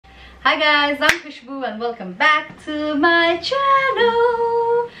Hi guys, I'm Khusbu and welcome back to my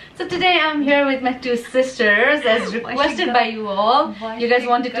channel. So today I'm here with my two sisters as requested by you all. You guys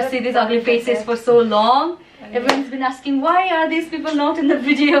wanted to see these ugly faces for so long. Everyone's been asking, why are these people not in the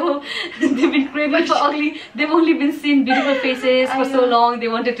video? They've been craving for ugly. They've only been seeing beautiful faces for so long. They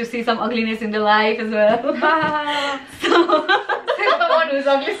wanted to see some ugliness in their life as well.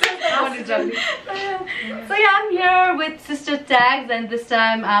 So yeah, I'm here with sister tags, and this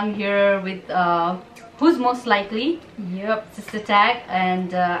time I'm here with who's most likely. Yep, sister tag,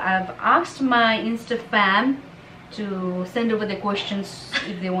 and I've asked my Insta fam to send over their questions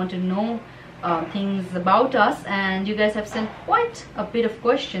if they want to know things about us, and you guys have sent quite a bit of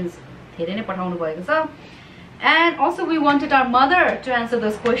questions. And also we wanted our mother to answer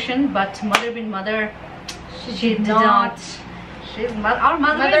those questions, but mother being mother, she did not. Our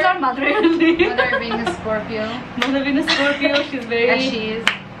mother is our mother only. Mother being a Scorpio. Mother being a Scorpio, she's very... As she is.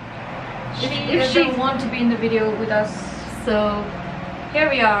 She doesn't want to be in the video with us. So here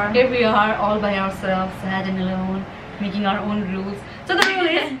we are. Here we are, all by ourselves, sad and alone, making our own rules. So the rule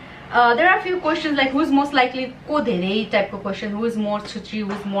is, there are a few questions like who's most likely, ko dherai type of question, who is more chuchi,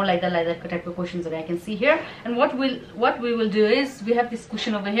 who is more like that type of questions that I can see here. And what we will do is, we have this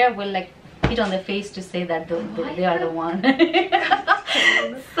cushion over here, we'll like hit on their face to say that they are the one.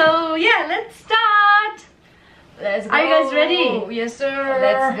 So yeah, let's start. Let's go. Are you guys ready? Yes, sir.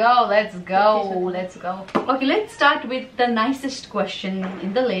 Let's go. Let's go. Let's go. Okay, let's start with the nicest question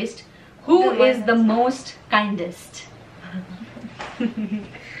in the list. Who is the most kindest? She's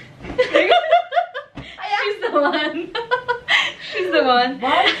the one. She's the one.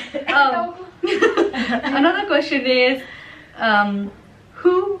 What? Another question is,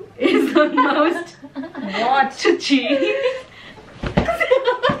 who is the most What? chuchi?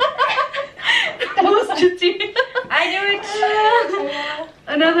 Most chuchi. I knew it.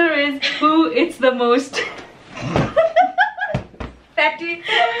 Another is, who is the most Fatty.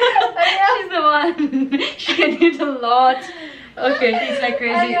 She's the one. She can eat a lot. Okay. She's like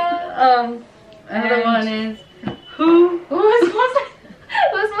crazy. Another one is, who's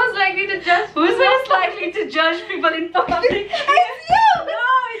most likely to judge? Who's most likely to judge people in public? It's you. No,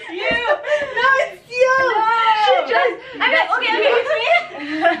 it's you. No, it's you. No. She judged. Okay, it's me.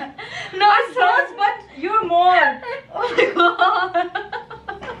 No, it's not. But you're more. Oh my god.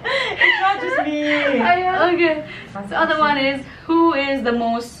 It's not just me. Okay. The other one is, who is the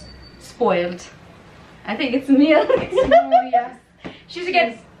most spoiled? I think it's me. Yeah. She used to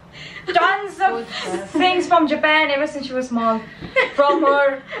get tons of things from Japan ever since she was small. From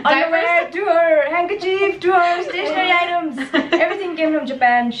her underwear to her handkerchief to her stationery items. Everything came from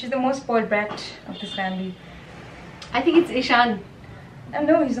Japan. She's the most spoiled brat of this family. I think it's Ishan.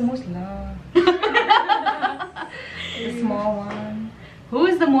 No, he's the most loved. The small one. Who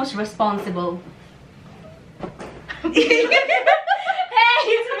is the most responsible? Hey,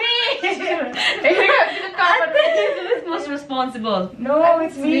 it's me! I think it's most responsible. No,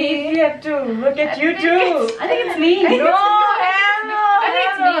 it's me. You have to look at you too. I think it's me. No, hell no. I think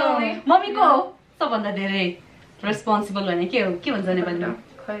it's me hell no. only. Mommy ko सबभन्दा धेरै responsible भने के हो? के भन्छ नेपालीमा?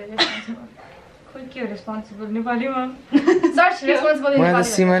 खोइ के हो responsible नेपालीमा? Search responsible in मलाई त नेपालीमा.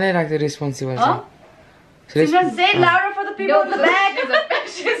 सीमा नै लाग्थ्यो responsible छ. Simran, say it louder for the people in the back.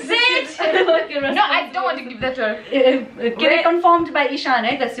 Say it. No, I don't want to give that to her. Get it confirmed by Ishan,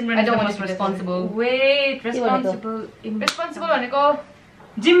 right? That Simran I is the don't want most to responsible. Wait, responsible. Responsible भनेको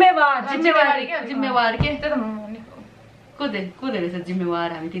जिम्मेवार के? जिम्मेवार के? त्यो त म भनेको. को रहेछ जिम्मेवार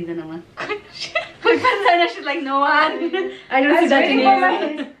हामी तीनजनामा? कोही पनि छैन. She's like no one. I don't see that in you.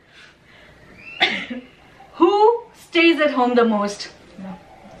 Who stays at home the most?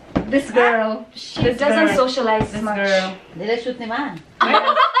 This girl. She doesn't socialize This much. girl. धेरै सुत्नेमा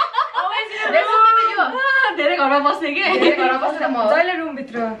धेरै घरमा बस्ने के? जहिले रुम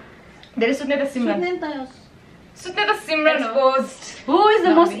भित्र धेरै सुत्ने त सिमरन सुत्ने नि त सुत्ने त सिमरन हो. Who is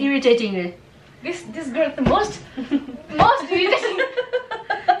the most irritating? This girl is the most irritating.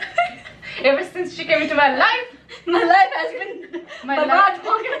 Ever since she came into my life, My life has been my life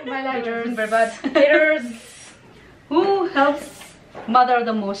has been bad. Haters. Who helps mother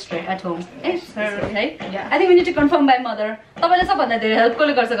the most at home? It's her, right? Yeah. I think we need to confirm by mother. तपाईले सबभन्दा धेरै help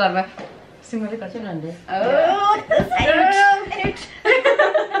कसले गर्छ घरमा? सिमरनले गर्छ. सुनन्दे Oh, this girl.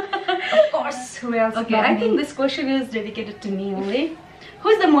 Of course. Who else? Okay, I think this question is dedicated to me only.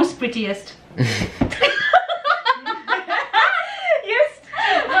 Who's the most prettiest? Yes.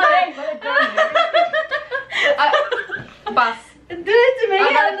 Pass. Do it to me.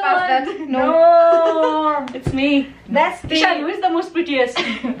 I'm gonna pass that. No. It's me. That's Ishan, who is the most prettiest?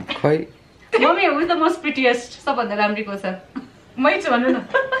 खै Mommy, who is the most prettiest? सबभन्दा राम्रो को छ? मै छु भन्नु न.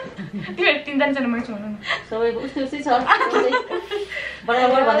 तिमीहरू तिनजना मैले छोड्नु न सबैको उस्तै उस्तै छ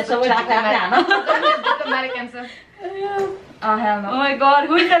बराबर भन्दै सबै राख्दै हान cancer. Oh hell no. Oh my god,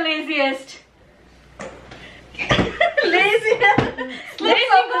 who is the laziest? Laziest. Lazy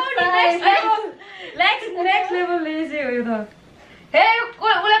god, next level. Next level lazy हो यो त. Hey,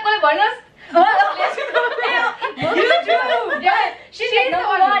 उलाई भन्नुस्. You do. Yeah, she's like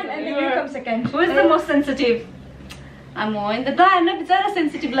number one, and then you come second. Who is the most sensitive? I'm more in the guy. I'm not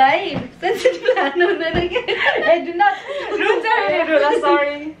sensitive life. Sensitive life. No. I do not.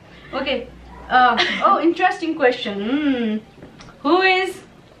 Sorry. Okay. Oh, interesting question. Who is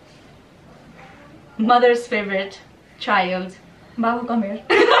mother's favorite child? Babu, come here.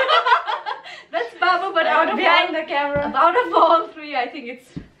 That's Babu, but out of behind all, the camera. Out of all three, I think it's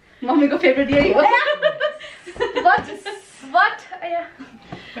mommy ko favorite. What? Yeah.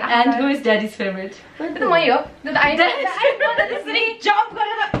 And who is daddy's favorite? It's my yo. I know that this thing jump.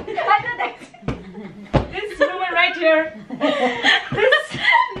 I know that. This woman right here.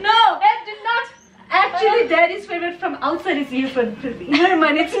 No. That did not. Actually, daddy's favorite from outside is you. From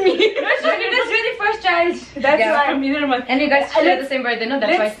Nirman, it's me. That's really first child. That's why from Nirman. And you guys share the same birthday, no?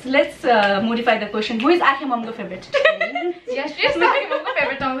 That's why. Let's modify the question. Who is Ahi Momgo favorite? Yeah, she's my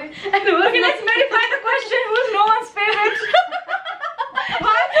favorite only. Okay, let's modify the question. Who's no one's favorite?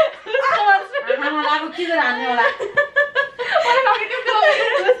 What? Who's no one's favorite? अब के गरेर हान्ने होला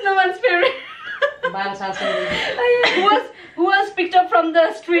Who's no one's favorite? बाल सासुले Who was picked up from the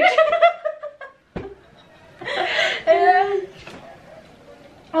street?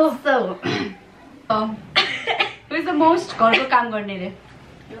 Also, who is the most घरको काम गर्ने रे?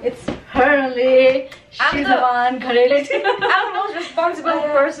 It's her only. She's the one घरेले. I'm the most responsible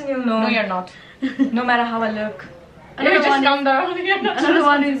person you know. No, you're not. No matter how I look. Another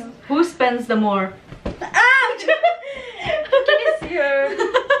one is who spends the more? Ouch! Can you see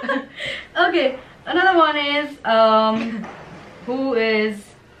her? Okay, another one is who is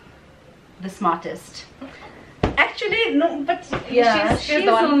the smartest? Actually, no, but Yeah, she's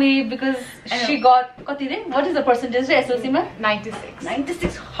the one. only because she got what is the percentage in SLC ma? 96.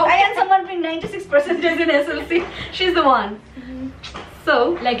 96. How can someone bring 96% in SLC? She's the one.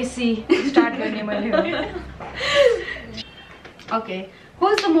 So Legacy. Start गर्ने मैले. okay, who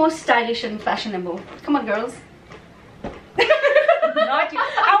is the most stylish and fashionable? Come on, girls. Not you.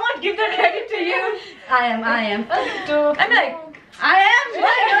 I won't give the credit to you. I am. I'm like, I am.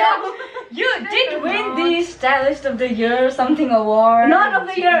 you did win the Stylist of the Year something award. Not of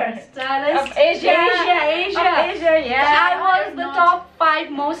the year. Stylist. Of Asia. Asia. Of Asia, yeah. I was the top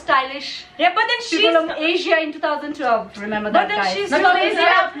 5 most stylish Yeah, but then people she's of Asia in 2012. Remember But that, then guys? she's not so 12,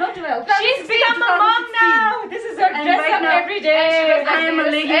 lazy. not 12. she's become a mom now. This is her And dress right up now- every day. I am a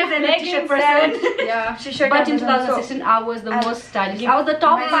leggings and a t-shirt person. Yeah, she sure. But in 2016, I was the most stylish. I was the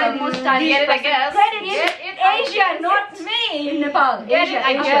top 5 most stylish Get it, I person. guess. Credit Get in it, Asia, not me. in Nepal. Get Asia, it,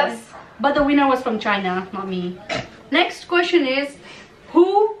 I Asia. guess. But the winner was from China, not me. Next question is, who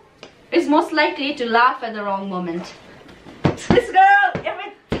is most likely to laugh at the wrong moment? This girl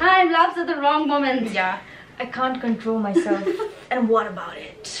every time laughs at the wrong moment. Yeah, I can't control myself. And what about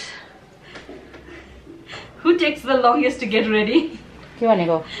it? Who takes the longest to get ready? के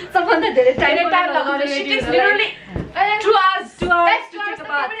भनेको Someone that did it. Time लगाउने. She takes literally 2 hours. 2 hours That's to 2 take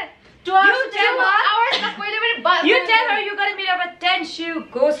a hours. bath. 2 hours to take a bath. You tell her you gotta meet up at 10. She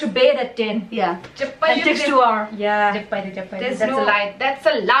goes to bed at 10. Yeah. And takes 2 hours. Yeah. That's a lie. That's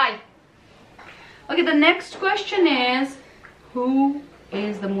a lie. Okay, the next question is, who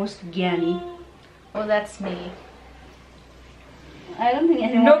is the most gyani? Oh, that's me. I don't think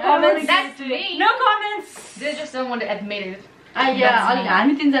anyone. No I don't comments. think That's it's- me. No comments. They just don't want to admit it. Yeah,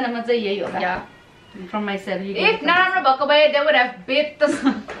 हामी तीनजनामा चाहिँ यही होला. Yeah. From myself. You If नराम्रो भएको भए they would have beat the.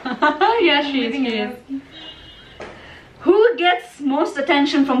 Yeah, she is. Who gets most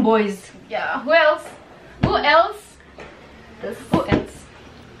attention from boys? Yeah. Who else? Who else? Who else?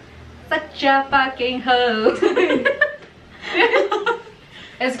 Such a fucking hoe.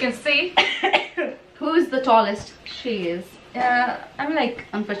 As you can see. Who is the tallest? She is. I'm like.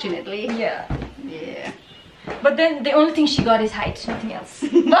 Unfortunately. Yeah. Yeah. But then the only thing she got is height, nothing else.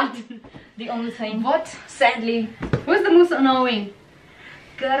 What? The only thing. What? Sadly. Who is the most annoying?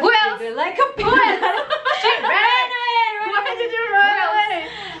 Who else? Like a Who else? She ran away. Why did you run away?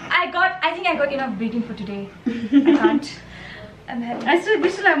 I think I got enough breathing for today. I can't. I'm happy. We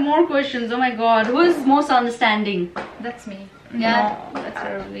still have more questions. Oh my god. Who is most understanding? That's me. Yeah. No, That's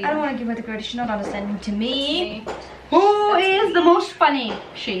her. I don't want to give her the credit. She's not understanding to me. Who is the most funny?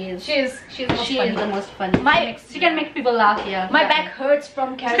 She is. She's most She funny. is the most funny. She can make people laugh, yeah. My back hurts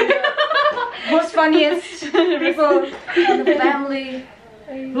from carrying the most funniest people in the family.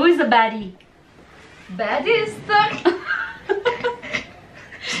 Who is the baddie? Baddie is the...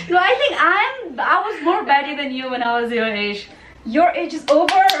 No, I think I was more baddie than you when I was your age. Your age is over.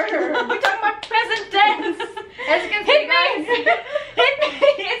 We're talking about present tense. As you can see, Hit me! Hit me!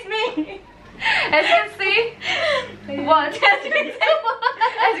 It's me! As you can see, what? As you can see,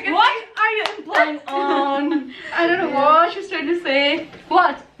 as you can What are you implying on? I don't know what she's trying to say.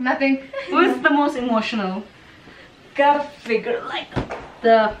 What? Nothing. Who is the most emotional? Gotta figure like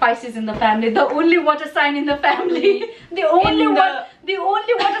The Pisces in the family, the only water sign in the family, the only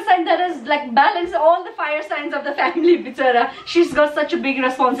water sign that has like balanced all the fire signs of the family. Bichara, she's got such a big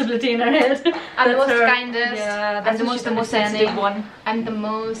responsibility in her head. I'm the That's most her. kindest. Yeah, I'm the most sensitive one. I'm the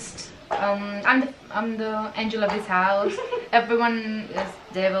most I'm the angel of this house. Everyone is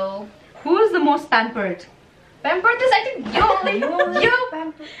devil. Who is the most pampered? Pampered is I think you only. You.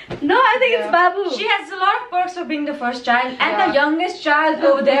 No, I think it's Babu. She has a lot of perks for being the first child and Yeah. the youngest child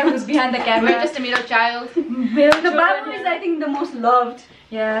over there who's behind the camera. We're just a middle child. The Babu is, I think, the most loved.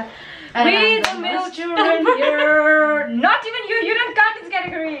 Yeah. And We I'm the the middle most- children here. Not even you. You don't count this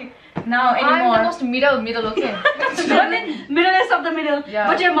category now anymore. I'm the most middle, okay? Middlest of the middle. Yeah.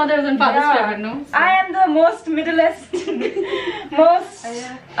 But your mother's and father's Yeah. favorite, no? So- I am the most middlest, most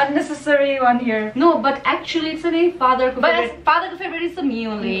unnecessary one here. No, but actually it's a father But favorite. Father favorite is me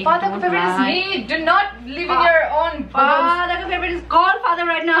only. Father Don't favorite is lie. me. Do not live in your own bubbles. Father favorite is call father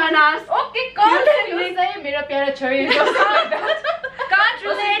right now and ask. Okay, call him. You say mera pyara chori or something like that. Can't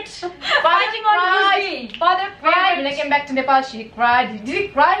relate. Fighting on cried. Khusbu. Father cried when I came back to Nepal. She cried. Did he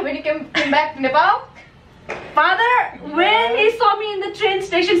cry when he came back to Nepal? Father, when he saw me in the train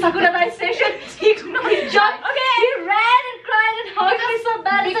station, Sakuradai station, he could not jump. Okay. He ran and cried and hugged me so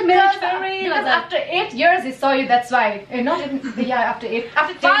bad. It's a military. Because after 8 years he saw you, that's why. Not even, yeah, after 8.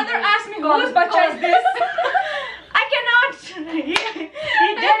 After 10 Father years. asked me whose bacha is this? I cannot. He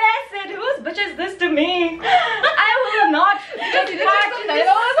dead ass said, whose bacha is this to me? I will not take part in this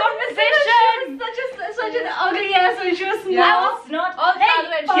conversation. Such an ugly ass when she was small. Yeah. I was not. All Hey,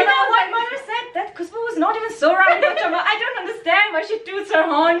 father and you she know was what like- mother said? That Khusbu was not even so round. I don't understand why she toots her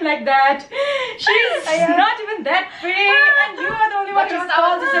horn like that. She's not even that pretty, and you are the only one who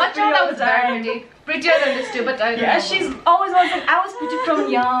calls herself Much pretty older all was the time. very pretty. Prettier than this too, but I don't Yeah, know. she's always wanted. I was pretty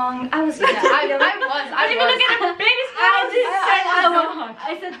from young. I was. I was. But if you look at her baby's eyes,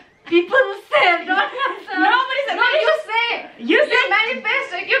 I said, people say, not nobody said. No, you say. You You said. manifest.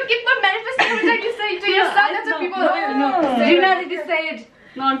 You keep on manifesting every time you say it to yourself. That's what people will No. say. Reality said,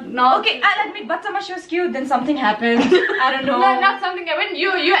 not. Okay, I'll admit, Batsama, she was cute. Then something happened. I don't know. No, not something happened. You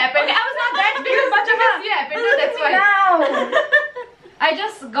happened. Okay, I was not that big of Batsama. You happened. No, that's why. Now. I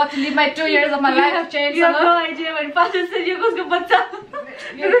just got to live my 2 years of my life to change. You have no idea when father said you go bacha.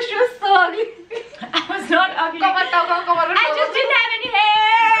 Because she was so ugly. I was not ugly. Come on. I just didn't have any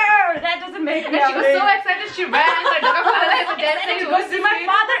hair. That doesn't make me And she was ugly. so excited. She ran and said, "Look, I'm And then to go see my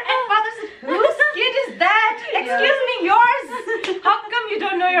father, and father said, whose kid is that? Excuse me, yours? How come you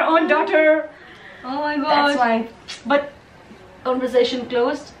don't know your own daughter? Oh my god. That's why. But conversation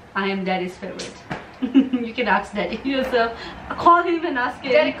closed. I am daddy's favorite. You can ask daddy yourself. Call him and ask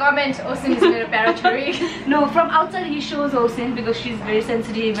him. Daddy comment, Osin is mera pyara chori. No, from outside he shows Osin because she's very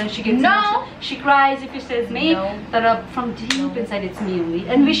sensitive and she gets No. emotional. She cries if he says me. No. But from deep inside it's me only.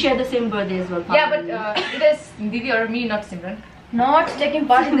 And we share the same birthday as well. Yeah, but probably. it is Didi or me, not Simran. Not taking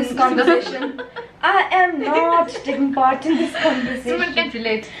part in this conversation. I am not taking part in this Simran conversation. can't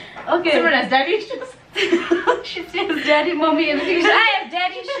relate. Okay. Simran has daddy issues. She says daddy, mommy, everything. I have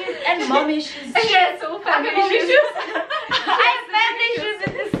daddy issues and mommy issues. She has so family issues. I have family issues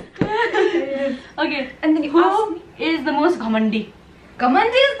with this. Okay. And then you Who ask me. is the most ghamandi?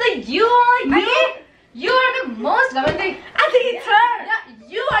 Gamandi is the you. You are the most Gamandi. I think it's her. Yeah,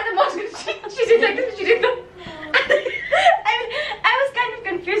 you are the most. She did like this. She did that. I was kind of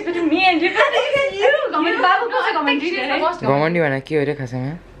confused between me and you. I think it's you. Ghamandi बाबु को चाहिँ I think ghamandi she's the है. most घमण्डी भने के हो रे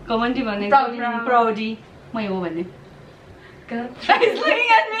खासमा Ghamandi भनेको Proud. proudi. मै हो भने. He's looking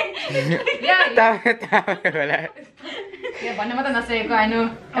at me. Yeah, तपाईँ होला yeah, भन्ने मात्र नसकेको, I know.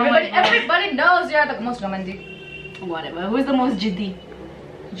 Everybody knows you are the most Gamandi. Whatever. Who is the most jiddi?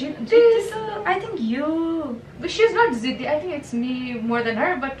 I think you. But she's not Ziddi. I think it's me more than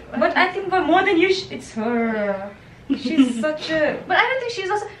her, but I think for more than you, it's her. She's such a. But I don't think she's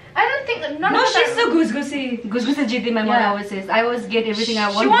also. I don't think none No, of us she's are- so goose-goosey. Goose jiddi, my mother Yeah. always says. I always get everything I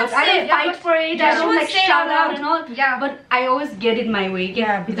She want, won't but I say- don't yeah, fight but- for it. yeah, I she don't won't like say shout out out loud. and all. Yeah. But I always get it my way. Yeah,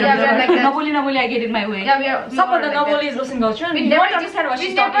 Yeah, we are like that. Naboli, I get it my way. Yeah, we are. Some of the like novel that. is losing culture. We You never don't understand what we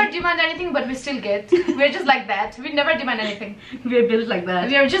she's never talking. demand anything, but we still get. We're just like that. We never demand anything. We're built like that.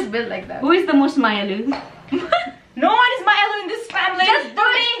 We are just built like that. Who is the most Mayalu? No one is my ally in this family. Just do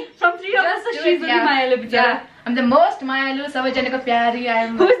it. From three of us, she's the Mayalu. Yeah. I'm the most Mayalu, Savajana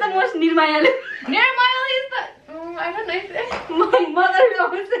Pyari. Who is the most Nirmayalu? Nirmayalu is the. I don't know if My mother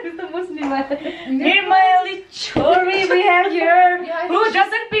always says the most Nirmayalu. Nirmayali Chori we have here. Yeah, Who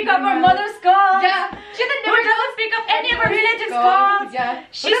doesn't pick up her mother's calls? Yeah. She Who doesn't pick up any of her relatives' calls? Yeah.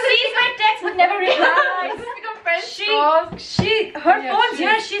 She sees my text but never replies. Become friends calls. Her phone's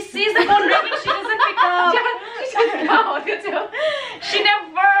here. She sees the phone ringing. She doesn't pick up. She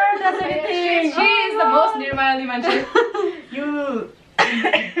never does anything. She is the most Nirmayali manchi. You.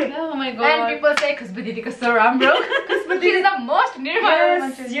 Oh my god. And people say Khusbu Didi ka saram bro. She is the most Nirmayali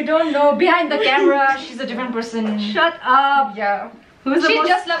Yes, manchi. you don't know. Behind the camera, she's a different person. Shut up. Yeah. Who's the She most...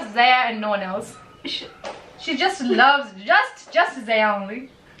 just loves Zaya and no one else. She just loves just Zaya only.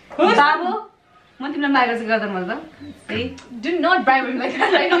 Who's Babu? See? Do not bribe him like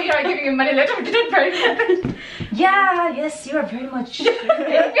that. I know you are giving him money later, but do not bribe him. Yeah, yes, you are very much.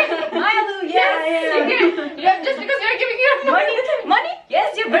 Mayalu, Yeah, just because you are giving him money. Money?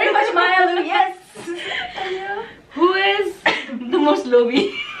 Yes, you're very much Mayalu, yes. Who is the most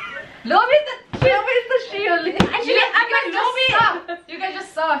Lobi? Lobi is the she only. Actually, I'm not Lobi. You guys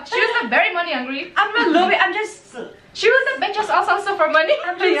just saw. She was very money hungry. I'm not Lobi, I'm just... She was the bitch also for money.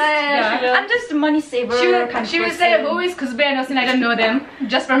 I'm just a money saver. She will say, who is Khusbu and Osin? I don't know them.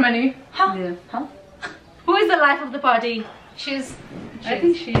 Just for money. Huh? Yeah. Huh? Who is the life of the party? I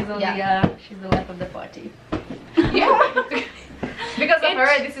think she's only, she's the life of the party. Yeah. Because of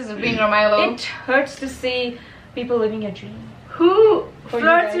her, this is being Milo. It hurts to see people living a dream. Who For you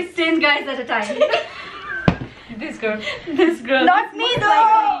flirts guys. with 10 guys at a time? This girl. This girl. Not me Most though.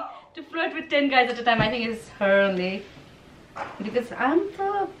 likely to flirt with 10 guys at a time, I think is her only. Because I'm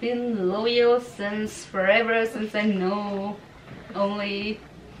been loyal since forever, since I know only.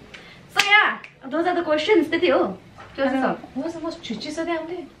 So yeah, those are the questions. Who was the most chuchi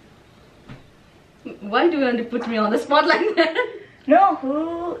Sadeh? Why do you want to put me on the spot like that? No,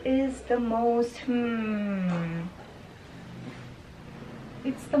 who is the most...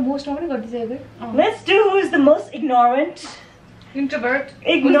 It's the most normal got to say. Let's do who is the most ignorant. Introvert.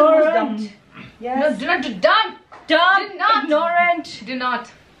 Ignorant. Yes. No, do not do dumb. Dumb. Do not. Ignorant. Do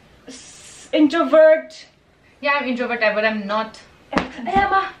not. Introvert. Yeah, I'm introvert type, but I'm not.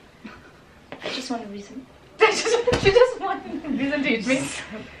 Ayama. I just want a reason. She just wanted a reason to hit me.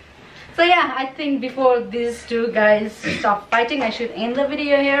 So yeah, I think before these two guys stop fighting, I should end the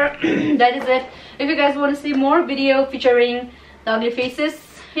video here. That is it. If you guys want to see more video featuring the ugly faces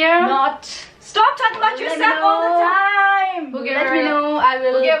here, Stop talking about yourself all the time. let me know. I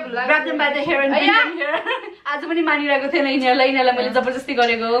will grab them by the hair and bring them here. आज पनि मानिरहेको थिएन यिनीहरूलाई मैले जबरजस्ती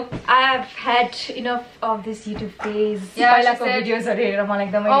गरेको. I've had enough of this YouTube phase. Yeah, she पहिलाको said- भिडियोजहरु हेरेर मलाई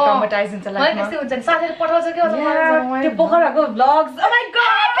एकदमै ट्रमाटाइज हुन्छ मलाई लाइफमा. त्यस्तै हुन्छ नि साथीले पठाउँछ के Yeah, त्यो पोखराको vlogs. Oh my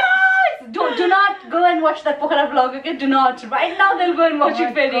god, guys! Do not go and watch that Pokhara vlog, okay? Do not. Right now they'll go and watch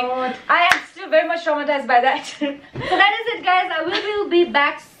it fading. I am still very much traumatized by that. So that is it, guys. I will be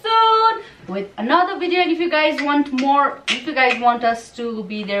back soon with another video. And if you guys want more, if you guys want us to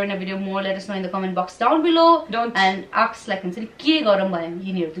be there in a video more, let us know in the comment box down below. And ask like and say, Don't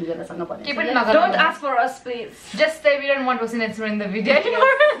ask for us, please. Just say we don't want to answer in the video anymore.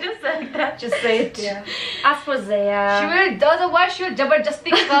 Just like that. Just say it. Yeah. Ask for Zaya. She will otherwise she will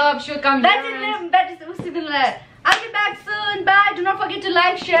jabardasti come. She will come That's here. it. That is I'll be back soon. Bye. Do not forget to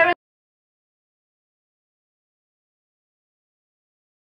like, share.